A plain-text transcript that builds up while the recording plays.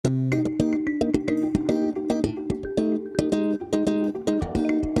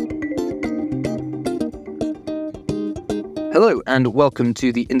Hello and welcome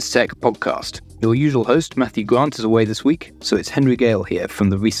to the Instech podcast. Your usual host, Matthew Grant, is away this week, so it's Henry Gale here from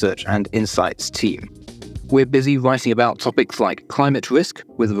the Research and Insights team. We're busy writing about topics like climate risk,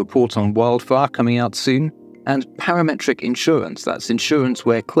 with a report on wildfire coming out soon, and parametric insurance, that's insurance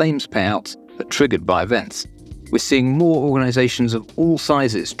where claims payouts are triggered by events. We're seeing more organisations of all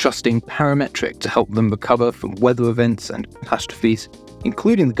sizes trusting parametric to help them recover from weather events and catastrophes,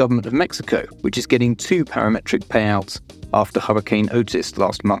 including the government of Mexico, which is getting 2 parametric payouts after Hurricane Otis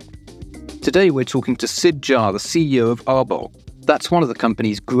last month. Today we're talking to Sid Jha, the CEO of Arbol. That's one of the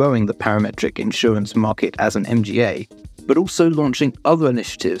companies growing the parametric insurance market as an MGA, but also launching other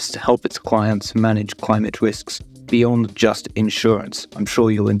initiatives to help its clients manage climate risks beyond just insurance. I'm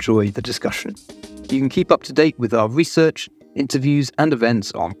sure you'll enjoy the discussion. You can keep up to date with our research, interviews and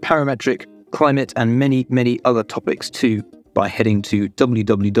events on parametric, climate and many, many other topics too by heading to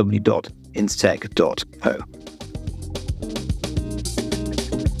www.instech.co.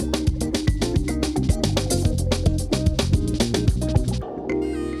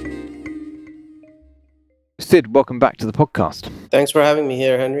 Sid, welcome back to the podcast. Thanks for having me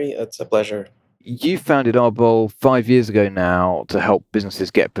here, Henry. It's a pleasure. You founded Arbol 5 years ago now to help businesses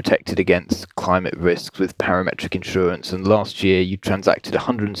get protected against climate risks with parametric insurance. And last year, you transacted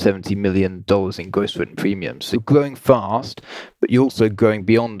 $170 million in gross written premiums. So growing fast, but you're also growing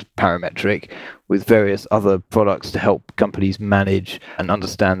beyond parametric with various other products to help companies manage and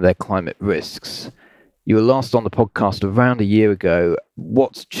understand their climate risks. You were last on the podcast around a year ago.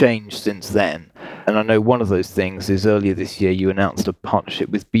 What's changed since then? And I know one of those things is earlier this year you announced a partnership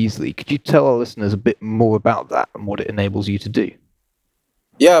with Beazley. Could you tell our listeners a bit more about that and what it enables you to do?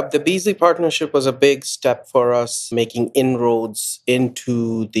 Yeah, the Beazley partnership was a big step for us, making inroads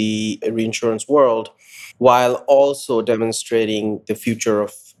into the reinsurance world while also demonstrating the future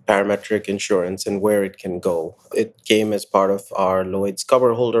of parametric insurance and where it can go. It came as part of our Lloyd's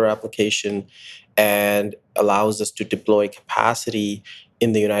cover holder application and allows us to deploy capacity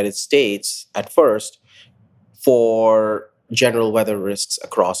in the United States at first for general weather risks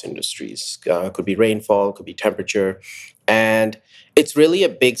across industries. Could be rainfall, could be temperature. And it's really a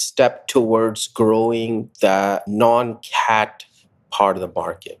big step towards growing the non-cat part of the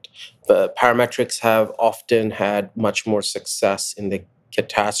market. The parametrics have often had much more success in the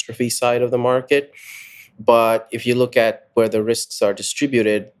catastrophe side of the market. But if you look at where the risks are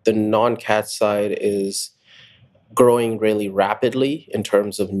distributed, the non-cat side is growing really rapidly in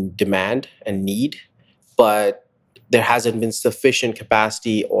terms of demand and need. But there hasn't been sufficient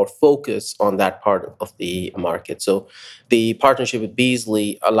capacity or focus on that part of the market. So the partnership with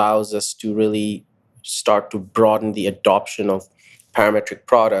Beazley allows us to really start to broaden the adoption of parametric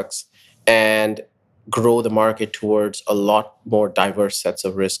products and grow the market towards a lot more diverse sets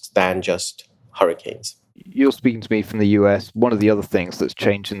of risks than just hurricanes. You're speaking to me from the US. One of the other things that's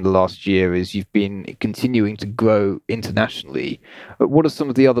changed in the last year is you've been continuing to grow internationally. What are some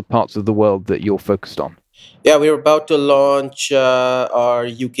of the other parts of the world that you're focused on? Yeah, we're about to launch our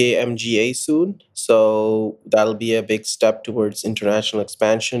UK MGA soon. So that'll be a big step towards international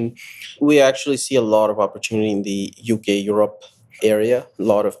expansion. We actually see a lot of opportunity in the UK, Europe area, a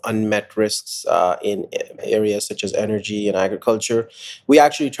lot of unmet risks in areas such as energy and agriculture. We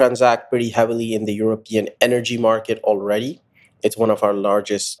actually transact pretty heavily in the European energy market already. It's one of our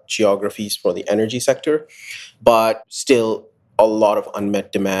largest geographies for the energy sector, but still a lot of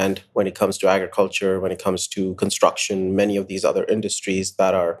unmet demand when it comes to agriculture, when it comes to construction, many of these other industries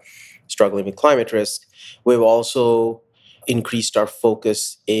that are struggling with climate risk. We've also increased our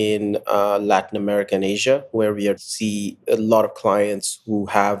focus in Latin America and Asia, where we see a lot of clients who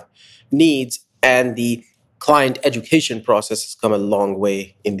have needs, and the client education process has come a long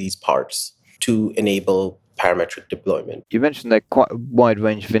way in these parts to enable parametric deployment. You mentioned there are quite a wide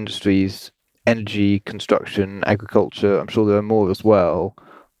range of industries: energy, construction, agriculture. I'm sure there are more as well.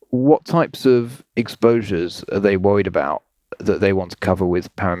 What types of exposures are they worried about that they want to cover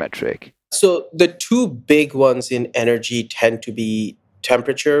with parametric? So the two big ones in energy tend to be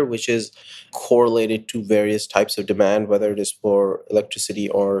temperature, which is correlated to various types of demand, whether it is for electricity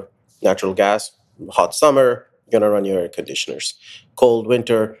or natural gas. Hot summer, you're going to run your air conditioners. Cold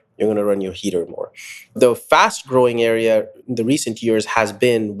winter, you're going to run your heater more. The fast growing area in the recent years has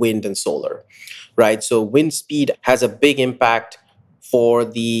been wind and solar, right? So wind speed has a big impact for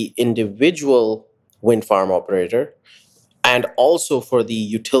the individual wind farm operator and also for the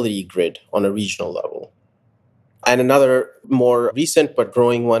utility grid on a regional level. And another more recent but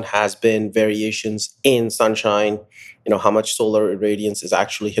growing one has been variations in sunshine, how much solar irradiance is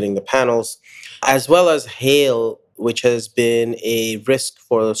actually hitting the panels, as well as hail, which has been a risk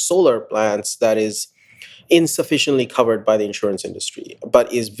for solar plants that is insufficiently covered by the insurance industry,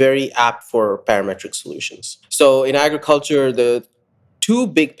 but is very apt for parametric solutions. So in agriculture, the two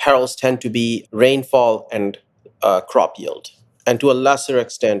big perils tend to be rainfall and crop yield, and to a lesser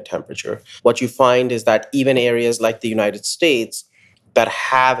extent, temperature. What you find is that even areas like the United States that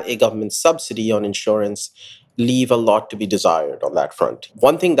have a government subsidy on insurance leave a lot to be desired on that front.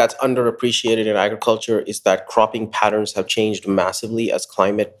 One thing that's underappreciated in agriculture is that cropping patterns have changed massively as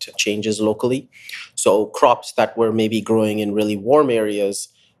climate changes locally. So, crops that were maybe growing in really warm areas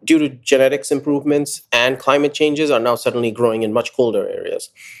due to genetics improvements and climate changes are now suddenly growing in much colder areas.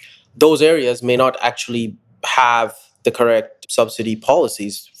 Those areas may not actually have the correct subsidy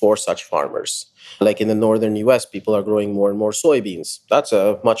policies for such farmers. Like in the northern US, people are growing more and more soybeans. That's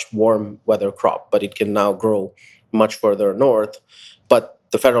a much warm weather crop, but it can now grow much further north. But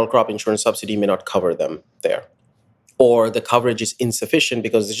the federal crop insurance subsidy may not cover them there. Or the coverage is insufficient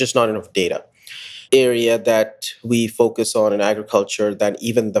because there's just not enough data. Area that we focus on in agriculture than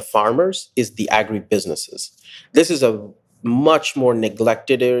even the farmers is the agribusinesses. This is a much more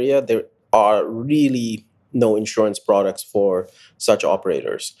neglected area. There are really no insurance products for such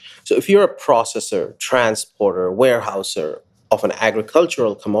operators. So if you're a processor, transporter, warehouser of an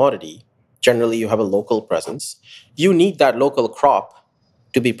agricultural commodity, generally you have a local presence. You need that local crop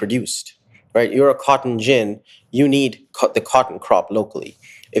to be produced, right? You're a cotton gin, you need the cotton crop locally.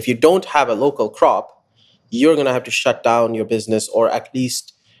 If you don't have a local crop, you're going to have to shut down your business or at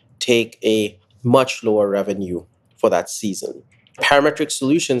least take a much lower revenue for that season. Parametric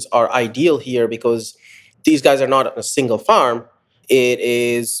solutions are ideal here because these guys are not on a single farm. It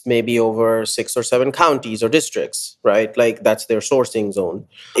is maybe over 6 or 7 counties or districts, right? Like that's their sourcing zone.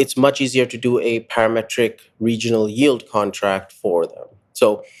 It's much easier to do a parametric regional yield contract for them.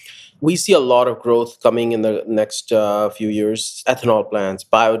 So we see a lot of growth coming in the next few years. Ethanol plants,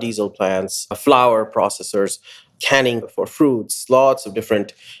 biodiesel plants, flour processors, canning for fruits, lots of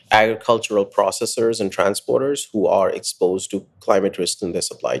different agricultural processors and transporters who are exposed to climate risks in their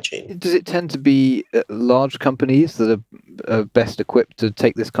supply chain. Does it tend to be large companies that are best equipped to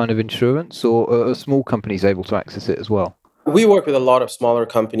take this kind of insurance, or are small companies able to access it as well? We work with a lot of smaller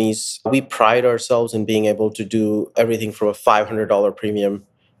companies. We pride ourselves in being able to do everything from a $500 premium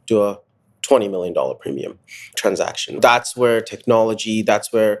to a $20 million premium transaction. That's where technology,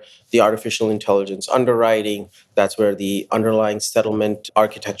 that's where the artificial intelligence underwriting, that's where the underlying settlement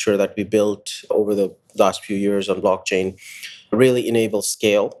architecture that we built over the last few years on blockchain really enables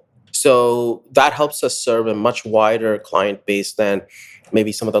scale. So that helps us serve a much wider client base than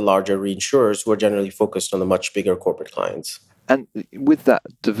maybe some of the larger reinsurers who are generally focused on the much bigger corporate clients. And with that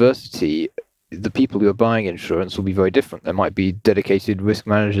diversity, the people who are buying insurance will be very different. There might be dedicated risk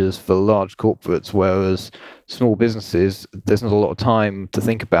managers for large corporates, whereas small businesses, there's not a lot of time to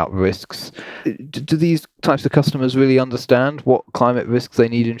think about risks. Do these types of customers really understand what climate risks they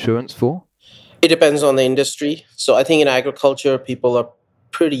need insurance for? It depends on the industry. So I think in agriculture, people are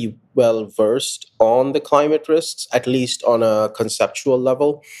pretty well versed on the climate risks, at least on a conceptual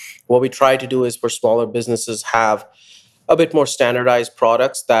level. What we try to do is for smaller businesses have a bit more standardized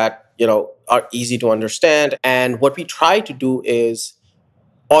products that are easy to understand. And what we try to do is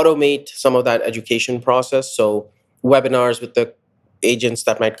automate some of that education process. So webinars with the agents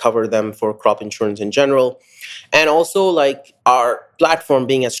that might cover them for crop insurance in general, and also like our platform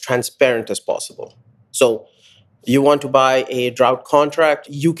being as transparent as possible. So you want to buy a drought contract,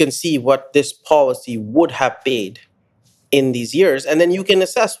 you can see what this policy would have paid in these years, and then you can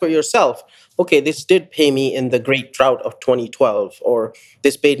assess for yourself, okay, this did pay me in the great drought of 2012, or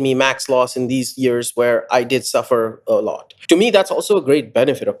this paid me max loss in these years where I did suffer a lot. To me, that's also a great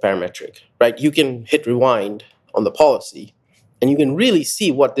benefit of parametric, right? You can hit rewind on the policy and you can really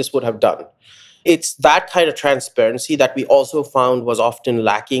see what this would have done. It's that kind of transparency that we also found was often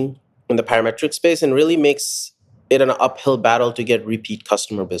lacking in the parametric space and really makes it an uphill battle to get repeat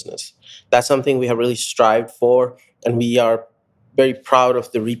customer business. That's something we have really strived for, and we are very proud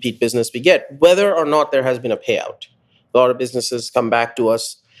of the repeat business we get, whether or not there has been a payout. A lot of businesses come back to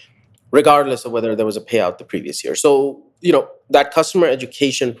us regardless of whether there was a payout the previous year. So, that customer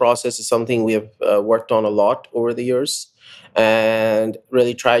education process is something we have worked on a lot over the years and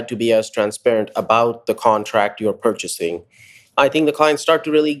really tried to be as transparent about the contract you're purchasing. I think the clients start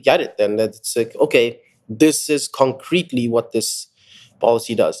to really get it then, that it's like, okay, this is concretely what this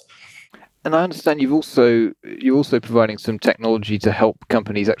policy does. And I understand you're also providing some technology to help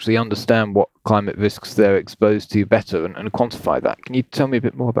companies actually understand what climate risks they're exposed to better and quantify that. Can you tell me a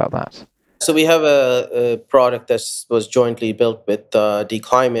bit more about that? So we have a product that was jointly built with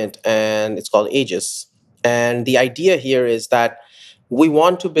Declimate, and it's called Aegis. And the idea here is that we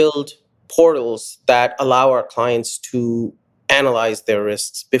want to build portals that allow our clients to analyze their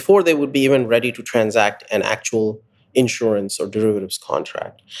risks before they would be even ready to transact an actual insurance or derivatives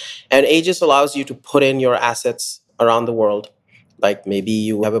contract. And Aegis allows you to put in your assets around the world. Like maybe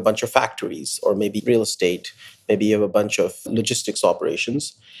you have a bunch of factories, or maybe real estate, maybe you have a bunch of logistics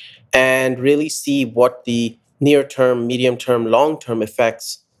operations, and really see what the near term, medium term, long term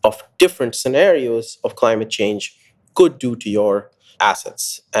effects of different scenarios of climate change could do to your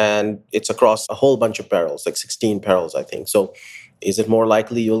assets. And it's across a whole bunch of perils, like 16 perils, I think. So is it more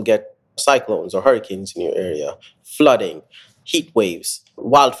likely you'll get cyclones or hurricanes in your area, flooding, heat waves,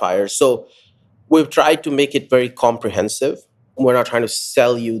 wildfires? So we've tried to make it very comprehensive. We're not trying to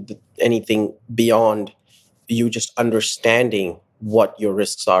sell you anything beyond you just understanding what your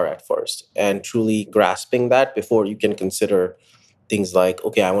risks are at first and truly grasping that before you can consider things like,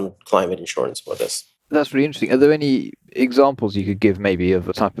 okay, I want climate insurance for this. That's really interesting. Are there any examples you could give maybe of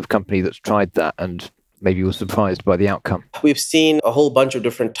a type of company that's tried that and maybe was surprised by the outcome? We've seen a whole bunch of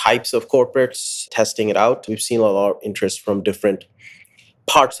different types of corporates testing it out. We've seen a lot of interest from different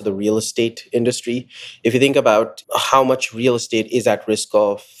parts of the real estate industry. If you think about how much real estate is at risk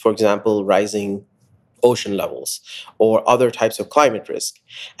of, for example, rising ocean levels or other types of climate risk.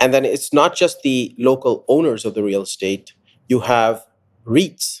 And then it's not just the local owners of the real estate, you have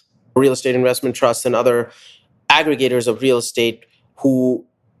REITs, real estate investment trusts, and other aggregators of real estate who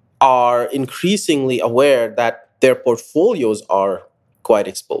are increasingly aware that their portfolios are quite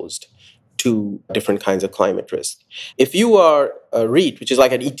exposed to different kinds of climate risk. If you are a REIT, which is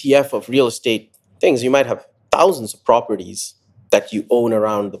like an ETF of real estate things, you might have thousands of properties that you own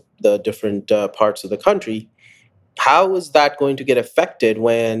around the different parts of the country. How is that going to get affected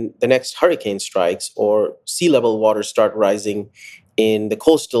when the next hurricane strikes or sea level waters start rising in the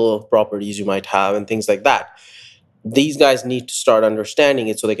coastal properties you might have and things like that? These guys need to start understanding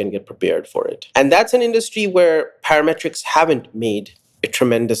it so they can get prepared for it. And that's an industry where parametrics haven't made a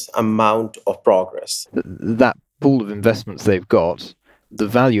tremendous amount of progress. That pool of investments they've got, the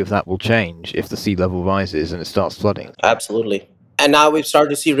value of that will change if the sea level rises and it starts flooding. Absolutely. And now we've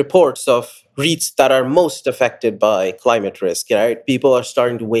started to see reports of REITs that are most affected by climate risk. Right? People are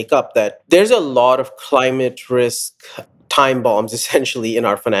starting to wake up that there's a lot of climate risk time bombs essentially in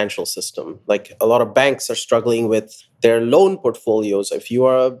our financial system. Like a lot of banks are struggling with their loan portfolios. If you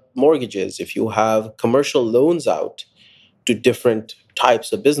are mortgages, if you have commercial loans out to different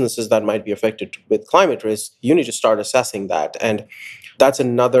types of businesses that might be affected with climate risk, you need to start assessing that. And that's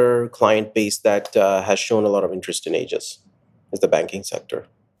another client base that has shown a lot of interest in Aegis, is the banking sector.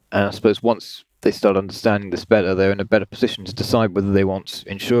 And I suppose once they start understanding this better, they're in a better position to decide whether they want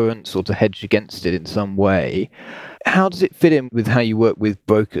insurance or to hedge against it in some way. How does it fit in with how you work with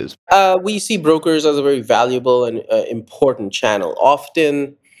brokers? We see brokers as a very valuable and important channel.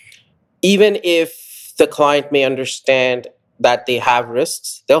 Often, even if the client may understand that they have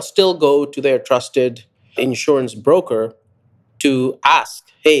risks, they'll still go to their trusted insurance broker to ask,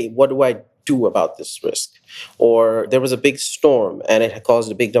 hey, what do I do about this risk? Or there was a big storm and it had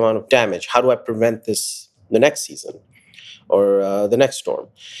caused a big amount of damage. How do I prevent this the next season or the next storm?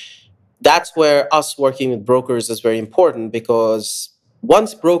 That's where us working with brokers is very important, because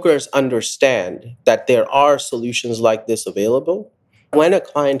once brokers understand that there are solutions like this available, when a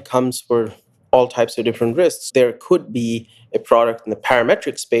client comes for all types of different risks, there could be a product in the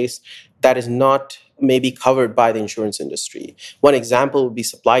parametric space that is not maybe covered by the insurance industry. One example would be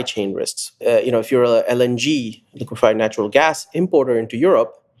supply chain risks. If you're a LNG, liquefied natural gas importer into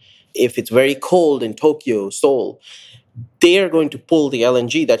Europe, if it's very cold in Tokyo, Seoul, they are going to pull the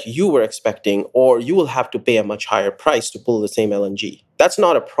LNG that you were expecting, or you will have to pay a much higher price to pull the same LNG. That's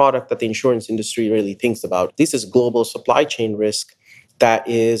not a product that the insurance industry really thinks about. This is global supply chain risk that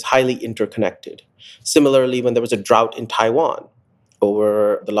is highly interconnected. Similarly, when there was a drought in Taiwan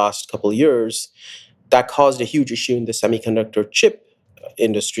over the last couple of years, that caused a huge issue in the semiconductor chip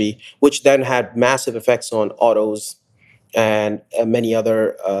industry, which then had massive effects on autos and many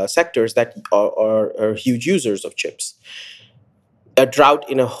other sectors that are huge users of chips. A drought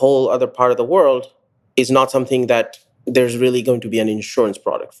in a whole other part of the world is not something that there's really going to be an insurance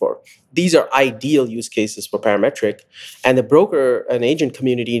product for. These are ideal use cases for parametric. And the broker and agent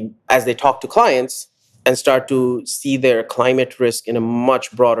community, as they talk to clients and start to see their climate risk in a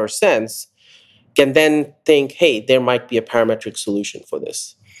much broader sense, can then think, hey, there might be a parametric solution for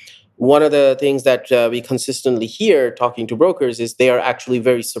this. One of the things that we consistently hear talking to brokers is they are actually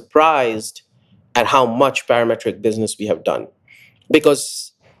very surprised at how much parametric business we have done,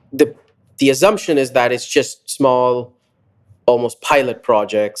 because the assumption is that it's just small, almost pilot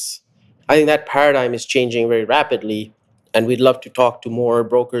projects. I think that paradigm is changing very rapidly, And we'd love to talk to more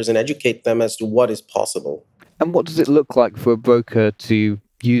brokers and educate them as to what is possible. And what does it look like for a broker to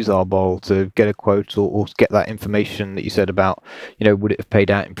use Arbol to get a quote or get that information that you said about, would it have paid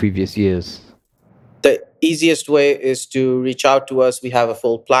out in previous years? The easiest way is to reach out to us. We have a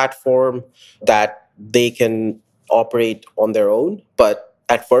full platform that they can operate on their own. But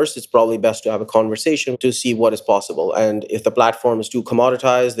at first, it's probably best to have a conversation to see what is possible. And if the platform is too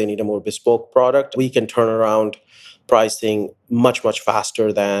commoditized, they need a more bespoke product, we can turn around pricing much, much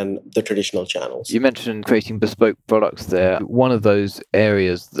faster than the traditional channels. You mentioned creating bespoke products there. One of those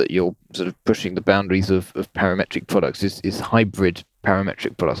areas that you're sort of pushing the boundaries of parametric products is hybrid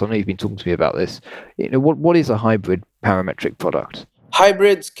parametric products. I know you've been talking to me about this. What is a hybrid parametric product?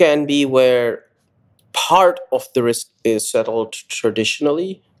 Hybrids can be where part of the risk is settled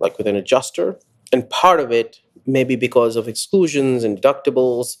traditionally, like with an adjuster, and part of it, maybe because of exclusions and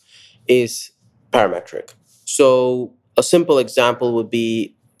deductibles, is parametric. So, a simple example would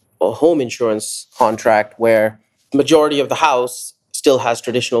be a home insurance contract where majority of the house still has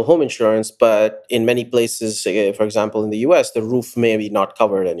traditional home insurance, but in many places, for example, in the US, the roof may be not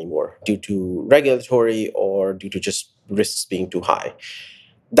covered anymore due to regulatory or due to just risks being too high.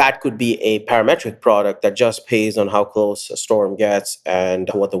 That could be a parametric product that just pays on how close a storm gets and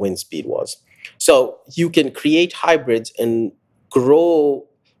what the wind speed was. So you can create hybrids and grow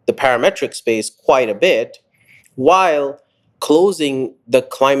the parametric space quite a bit while closing the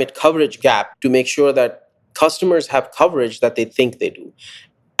climate coverage gap to make sure that customers have coverage that they think they do.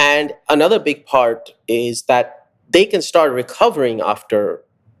 And another big part is that they can start recovering after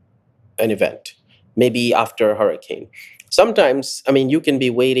an event, maybe after a hurricane. Sometimes, I mean, you can be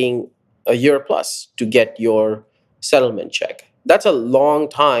waiting a year plus to get your settlement check. That's a long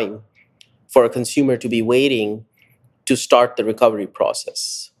time for a consumer to be waiting to start the recovery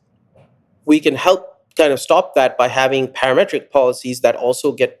process. We can help kind of stop that by having parametric policies that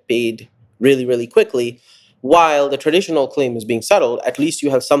also get paid really, really quickly. While the traditional claim is being settled, at least you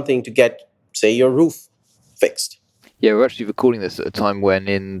have something to get, say, your roof fixed. Yeah, we're actually recording this at a time when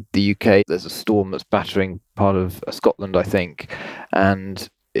in the UK there's a storm that's battering part of Scotland, I think. And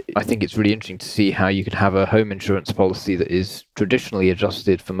I think it's really interesting to see how you can have a home insurance policy that is traditionally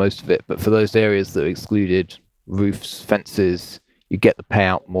adjusted for most of it, but for those areas that are excluded, roofs, fences, you get the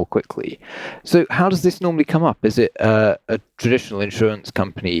payout more quickly. So, how does this normally come up? Is it a traditional insurance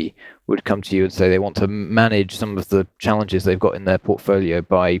company would come to you and say they want to manage some of the challenges they've got in their portfolio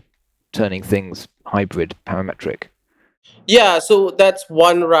by turning things hybrid parametric? Yeah, so that's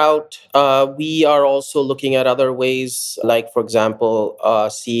one route. We are also looking at other ways, like, for example,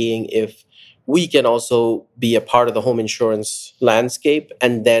 seeing if we can also be a part of the home insurance landscape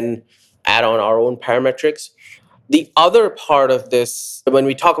and then add on our own parametrics. The other part of this, when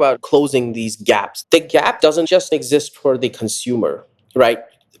we talk about closing these gaps, the gap doesn't just exist for the consumer, right?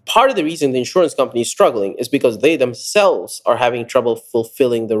 Part of the reason the insurance company is struggling is because they themselves are having trouble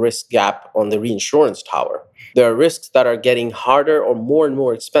fulfilling the risk gap on the reinsurance tower. There are risks that are getting harder or more and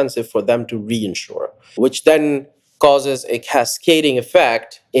more expensive for them to reinsure, which then causes a cascading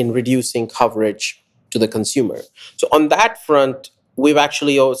effect in reducing coverage to the consumer. So, on that front, we've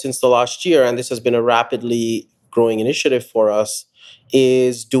actually, since the last year, and this has been a rapidly growing initiative for us,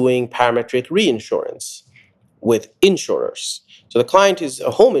 is doing parametric reinsurance with insurers. So the client is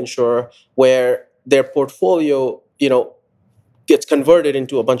a home insurer where their portfolio, gets converted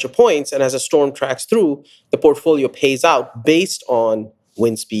into a bunch of points, and as a storm tracks through, the portfolio pays out based on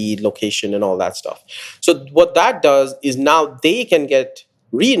wind speed, location, and all that stuff. So what that does is now they can get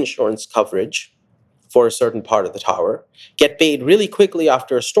reinsurance coverage for a certain part of the tower, get paid really quickly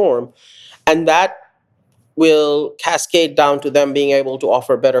after a storm, and that will cascade down to them being able to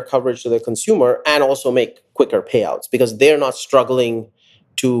offer better coverage to the consumer and also make quicker payouts because they're not struggling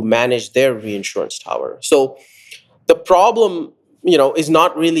to manage their reinsurance tower. So the problem, is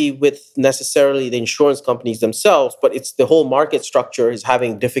not really with necessarily the insurance companies themselves, but it's the whole market structure is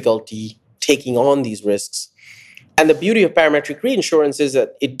having difficulty taking on these risks. And the beauty of parametric reinsurance is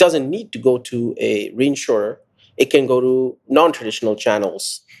that it doesn't need to go to a reinsurer. It can go to non-traditional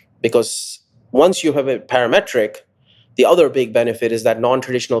channels because once you have a parametric, the other big benefit is that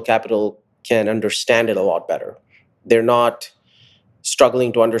non-traditional capital can understand it a lot better. They're not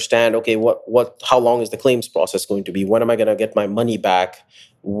struggling to understand, okay, how long is the claims process going to be? When am I going to get my money back?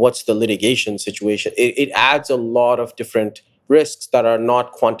 What's the litigation situation? It adds a lot of different risks that are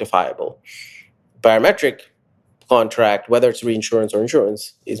not quantifiable. Parametric contract, whether it's reinsurance or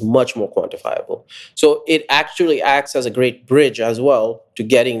insurance, is much more quantifiable. So it actually acts as a great bridge as well to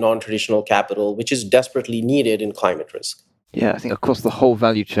getting non traditional capital, which is desperately needed in climate risk. Yeah, I think across the whole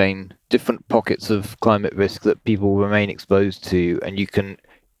value chain, different pockets of climate risk that people remain exposed to, and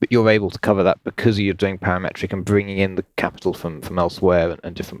but you're able to cover that because you're doing parametric and bringing in the capital from elsewhere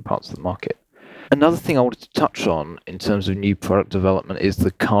and different parts of the market. Another thing I wanted to touch on in terms of new product development is the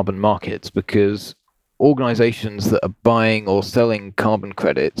carbon markets, because organizations that are buying or selling carbon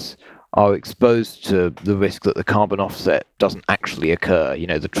credits are exposed to the risk that the carbon offset doesn't actually occur.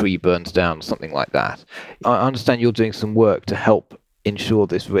 The tree burns down, something like that. I understand you're doing some work to help ensure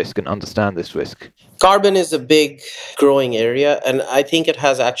this risk and understand this risk. Carbon is a big growing area, and I think it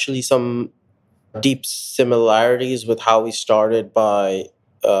has actually some deep similarities with how we started by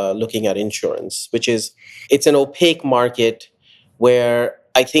looking at insurance, which is it's an opaque market where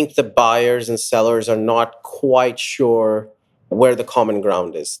I think the buyers and sellers are not quite sure where the common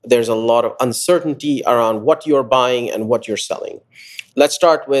ground is. There's a lot of uncertainty around what you're buying and what you're selling. Let's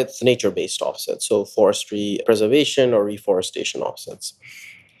start with nature based offsets, so forestry preservation or reforestation offsets.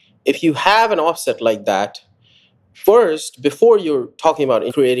 If you have an offset like that, first, before you're talking about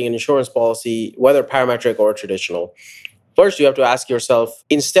creating an insurance policy, whether parametric or traditional, first you have to ask yourself,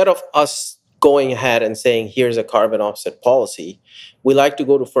 instead of us going ahead and saying, here's a carbon offset policy, we like to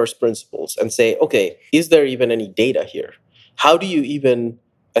go to first principles and say, okay, is there even any data here? How do you even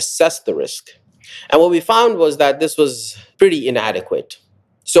assess the risk? And what we found was that this was pretty inadequate.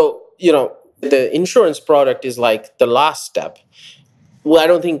 So, the insurance product is like the last step. Well, I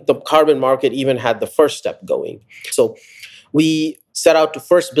don't think the carbon market even had the first step going. So we set out to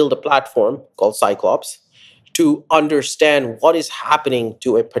first build a platform called Cyclops to understand what is happening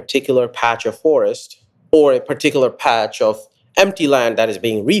to a particular patch of forest or a particular patch of empty land that is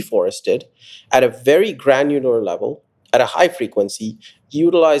being reforested at a very granular level, at a high frequency,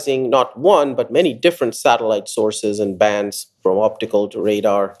 utilizing not one, but many different satellite sources and bands from optical to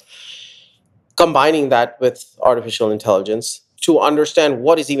radar, combining that with artificial intelligence to understand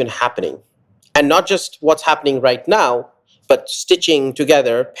what is even happening. And not just what's happening right now, but stitching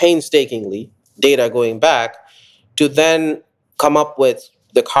together painstakingly data going back to then come up with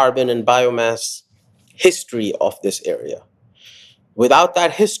the carbon and biomass history of this area. Without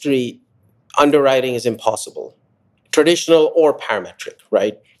that history, underwriting is impossible, traditional or parametric,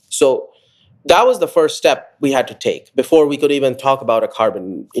 right? So that was the first step we had to take before we could even talk about a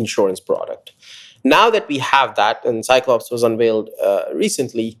carbon insurance product. Now that we have that, and Cyclops was unveiled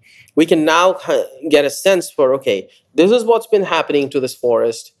recently, we can now get a sense for, okay, this is what's been happening to this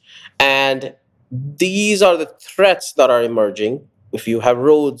forest, and these are the threats that are emerging. If you have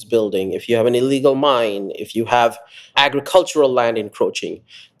roads building, if you have an illegal mine, if you have agricultural land encroaching,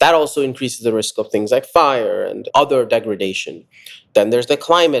 that also increases the risk of things like fire and other degradation. Then there's the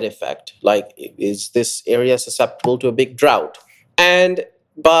climate effect, like, is this area susceptible to a big drought? And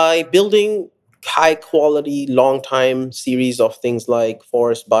by building high quality, long time series of things like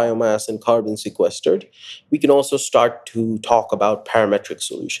forest biomass and carbon sequestered, we can also start to talk about parametric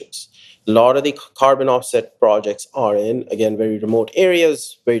solutions. A lot of the carbon offset projects are in, again, very remote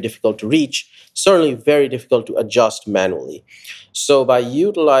areas, very difficult to reach, certainly very difficult to adjust manually. So by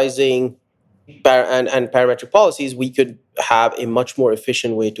utilizing and parametric policies, we could have a much more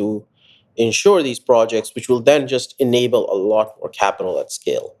efficient way to ensure these projects, which will then just enable a lot more capital at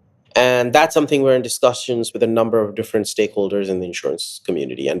scale. And that's something we're in discussions with a number of different stakeholders in the insurance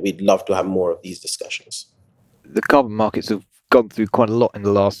community, and we'd love to have more of these discussions. The carbon markets have gone through quite a lot in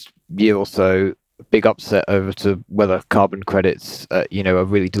the last year or so. A big upset over to whether carbon credits, are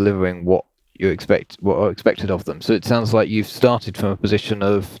really delivering what are expected of them. So it sounds like you've started from a position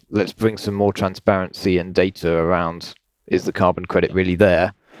of let's bring some more transparency and data around, is the carbon credit really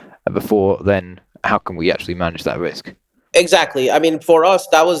there? And before then, how can we actually manage that risk? Exactly. I mean, for us,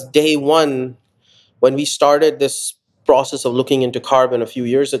 that was day one when we started this process of looking into carbon a few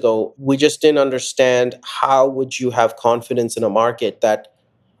years ago. We just didn't understand how would you have confidence in a market that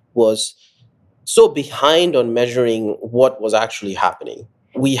was so behind on measuring what was actually happening.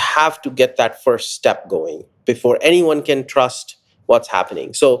 We have to get that first step going before anyone can trust what's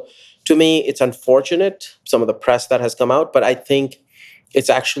happening. So to me, it's unfortunate, some of the press that has come out, but I think it's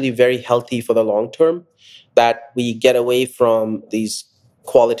actually very healthy for the long term that we get away from these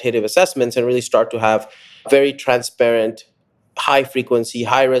qualitative assessments and really start to have very transparent, high frequency,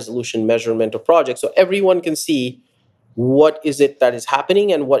 high resolution measurement of projects so everyone can see what is it that is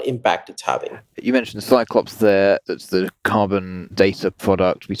happening and what impact it's having. You mentioned Cyclops there, that's the carbon data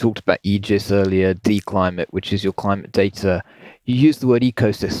product. We talked about Aegis earlier, D-Climate, which is your climate data. You used the word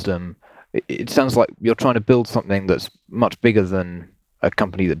ecosystem. It sounds like you're trying to build something that's much bigger than a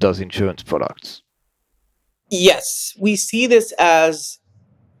company that does insurance products. Yes, we see this as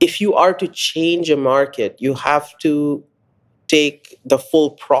if you are to change a market, you have to take the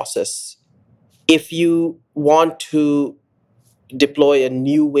full process. If you want to deploy a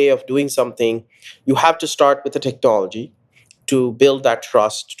new way of doing something, you have to start with the technology to build that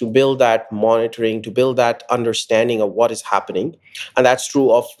trust, to build that monitoring, to build that understanding of what is happening. And that's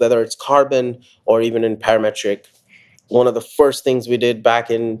true of whether it's carbon or even in parametric. One of the first things we did back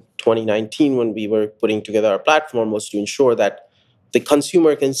in 2019 when we were putting together our platform was to ensure that the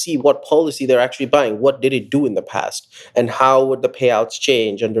consumer can see what policy they're actually buying, what did it do in the past, and how would the payouts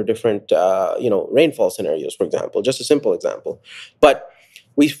change under different rainfall scenarios, for example, just a simple example. But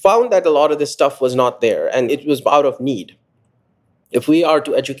we found that a lot of this stuff was not there, and it was out of need. If we are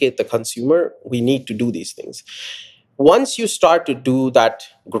to educate the consumer, we need to do these things. Once you start to do that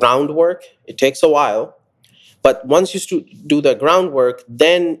groundwork, it takes a while, but once do the groundwork,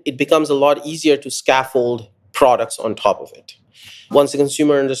 then it becomes a lot easier to scaffold products on top of it. Once the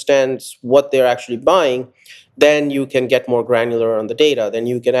consumer understands what they're actually buying, then you can get more granular on the data. Then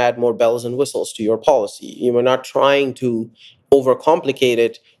you can add more bells and whistles to your policy. You are not trying to overcomplicate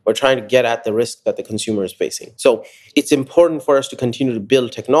it or trying to get at the risk that the consumer is facing. So it's important for us to continue to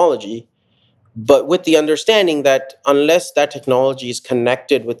build technology, but with the understanding that unless that technology is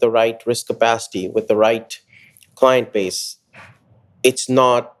connected with the right risk capacity, with the right client base, it's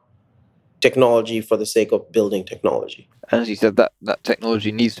not technology for the sake of building technology. As you said, that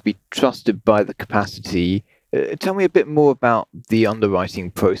technology needs to be trusted by the capacity. Tell me a bit more about the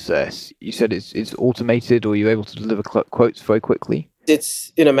underwriting process. You said it's automated, or you're able to deliver quotes very quickly?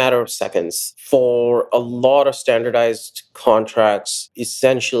 It's in a matter of seconds. For a lot of standardized contracts,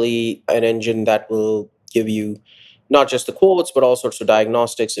 essentially an engine that will give you not just the quotes, but all sorts of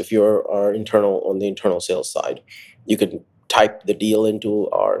diagnostics if you're our internal on the internal sales side. You can type the deal into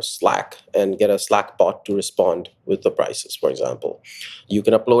our Slack and get a Slack bot to respond with the prices, for example. You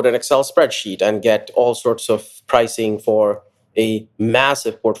can upload an Excel spreadsheet and get all sorts of pricing for a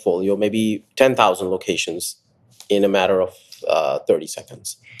massive portfolio, maybe 10,000 locations in a matter of 30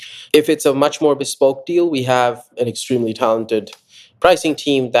 seconds. If it's a much more bespoke deal, we have an extremely talented pricing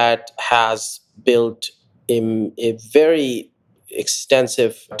team that has built a very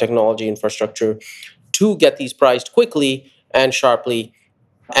extensive technology infrastructure to get these priced quickly and sharply.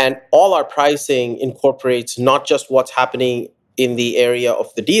 And all our pricing incorporates not just what's happening in the area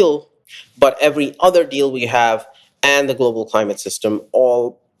of the deal, but every other deal we have and the global climate system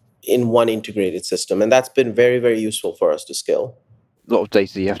all in one integrated system. And that's been very, very useful for us to scale. A lot of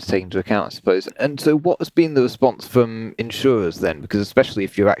data you have to take into account, I suppose. And so, what has been the response from insurers then? Because especially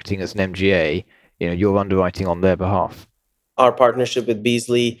if you're acting as an MGA, you're underwriting on their behalf. Our partnership with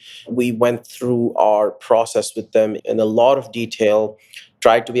Beasley, we went through our process with them in a lot of detail,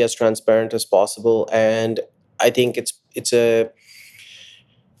 tried to be as transparent as possible, and I think it's a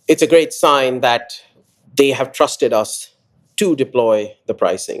great sign that they have trusted us to deploy the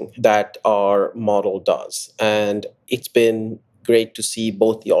pricing that our model does. And it's been great to see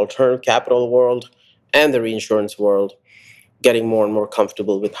both the alternative capital world and the reinsurance world getting more and more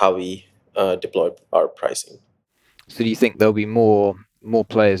comfortable with how we deploy our pricing. So, do you think there'll be more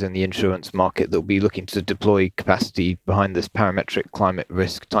players in the insurance market that will be looking to deploy capacity behind this parametric climate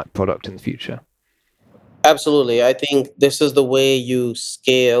risk type product in the future? Absolutely. I think this is the way you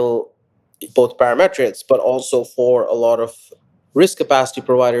scale both parametrics, but also for a lot of risk capacity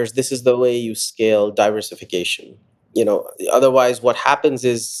providers, this is the way you scale diversification. Otherwise, what happens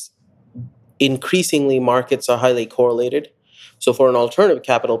is increasingly markets are highly correlated. So for an alternative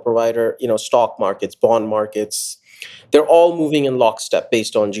capital provider, stock markets, bond markets, they're all moving in lockstep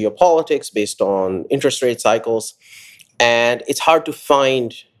based on geopolitics, based on interest rate cycles, and it's hard to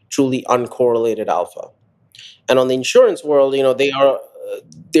find truly uncorrelated alpha. And on the insurance world,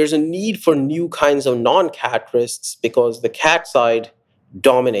 there's a need for new kinds of non-cat risks because the cat side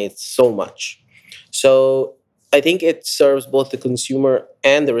dominates so much. So I think it serves both the consumer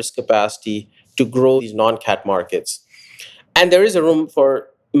and the risk capacity to grow these non-cat markets. And there is a room for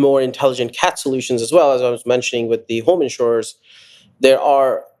more intelligent cat solutions as well. As I was mentioning with the home insurers, there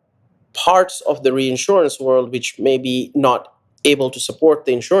are parts of the reinsurance world which may be not able to support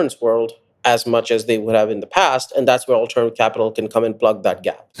the insurance world as much as they would have in the past. And that's where alternative capital can come and plug that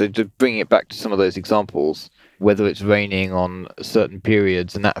gap. So, to bring it back to some of those examples, whether it's raining on certain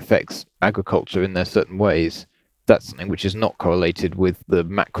periods and that affects agriculture in their certain ways, that's something which is not correlated with the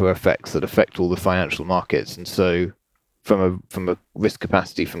macro effects that affect all the financial markets. And so, from a risk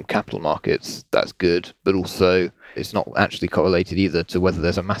capacity from capital markets, that's good, but also it's not actually correlated either to whether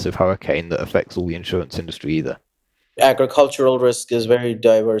there's a massive hurricane that affects all the insurance industry either. Agricultural risk is very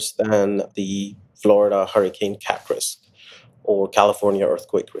diverse than the Florida hurricane cat risk or California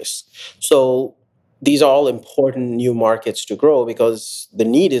earthquake risk. So these are all important new markets to grow because the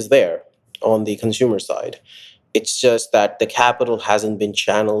need is there on the consumer side. It's just that the capital hasn't been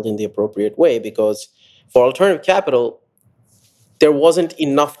channeled in the appropriate way because for alternative capital, there wasn't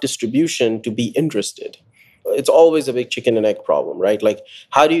enough distribution to be interested. It's always a big chicken and egg problem, right? Like,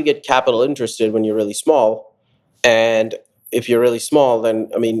 how do you get capital interested when you're really small? And if you're really small,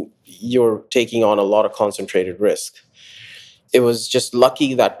 then, I mean, you're taking on a lot of concentrated risk. It was just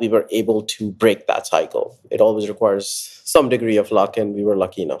lucky that we were able to break that cycle. It always requires some degree of luck, and we were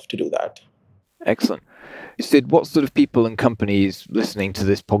lucky enough to do that. Excellent. Sid, what sort of people and companies listening to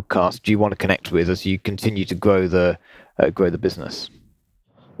this podcast do you want to connect with as you continue to grow the business?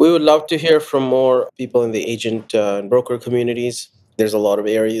 We would love to hear from more people in the agent and broker communities. There's a lot of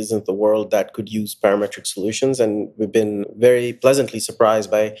areas in the world that could use parametric solutions, and we've been very pleasantly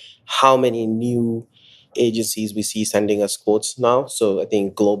surprised by how many new agencies we see sending us quotes now. So I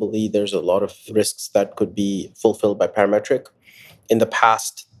think globally, there's a lot of risks that could be fulfilled by parametric. In the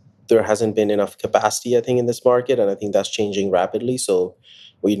past, there hasn't been enough capacity, I think, in this market, and I think that's changing rapidly. So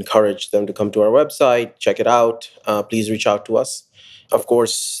we encourage them to come to our website, check it out. Please reach out to us. Of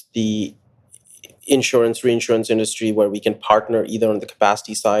course, the insurance, reinsurance industry, where we can partner either on the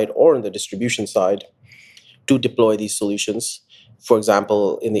capacity side or on the distribution side to deploy these solutions. For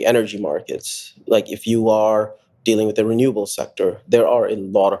example, in the energy markets, like if you are dealing with the renewable sector, there are a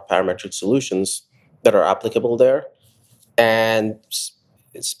lot of parametric solutions that are applicable there. And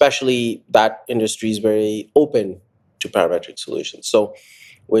especially that industry is very open to parametric solutions. So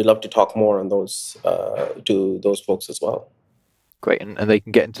we'd love to talk more on those to those folks as well. Great. And they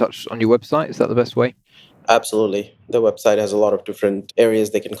can get in touch on your website. Is that the best way? Absolutely. The website has a lot of different areas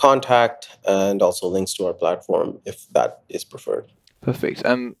they can contact and also links to our platform if that is preferred. Perfect.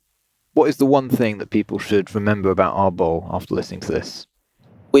 What is the one thing that people should remember about Arbol after listening to this?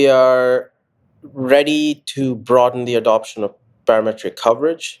 We are ready to broaden the adoption of parametric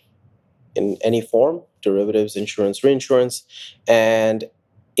coverage in any form, derivatives, insurance, reinsurance. And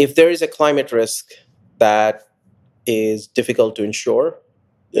if there is a climate risk that is difficult to insure,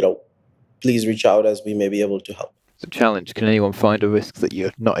 please reach out as we may be able to help. It's a challenge. Can anyone find a risk that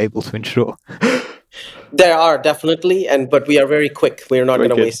you're not able to insure? There are definitely, but we are very quick. We're not going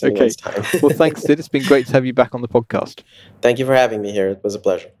to waste anyone's time. Well, thanks, Sid. It's been great to have you back on the podcast. Thank you for having me here. It was a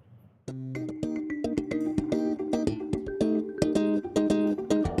pleasure.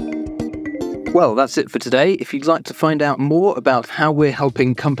 Well, that's it for today. If you'd like to find out more about how we're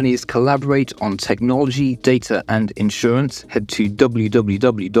helping companies collaborate on technology, data, and insurance, head to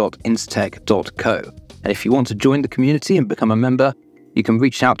www.instech.co. And if you want to join the community and become a member, you can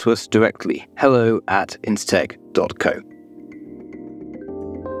reach out to us directly. hello@instech.co.